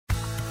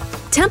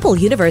Temple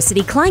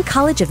University Klein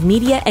College of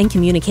Media and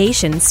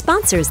Communication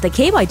sponsors the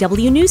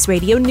KYW News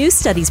Radio News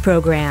Studies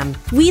program.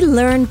 We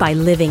learn by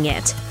living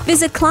it.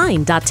 Visit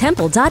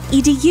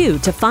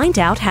klein.temple.edu to find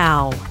out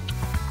how.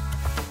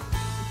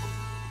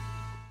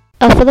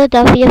 A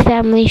Philadelphia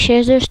family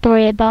shares their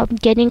story about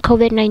getting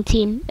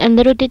COVID-19, and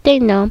little did they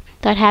know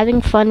that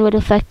having fun would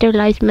affect their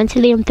lives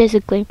mentally and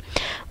physically.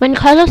 When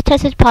Carlos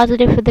tested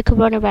positive for the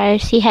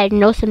coronavirus, he had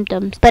no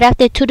symptoms, but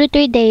after 2 to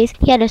 3 days,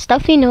 he had a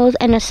stuffy nose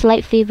and a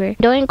slight fever.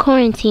 During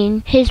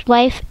quarantine, his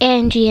wife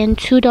Angie and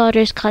 2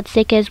 daughters got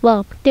sick as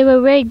well. They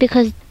were worried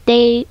because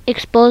they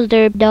exposed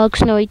their dog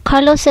Snowy.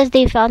 Carlos says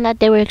they found that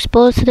they were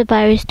exposed to the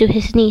virus to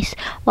his niece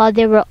while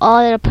they were all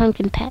at a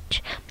pumpkin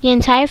patch. The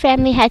entire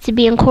family had to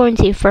be in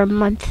quarantine for a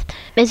month.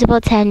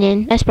 Isabel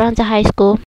Tanyan, Esperanza High School.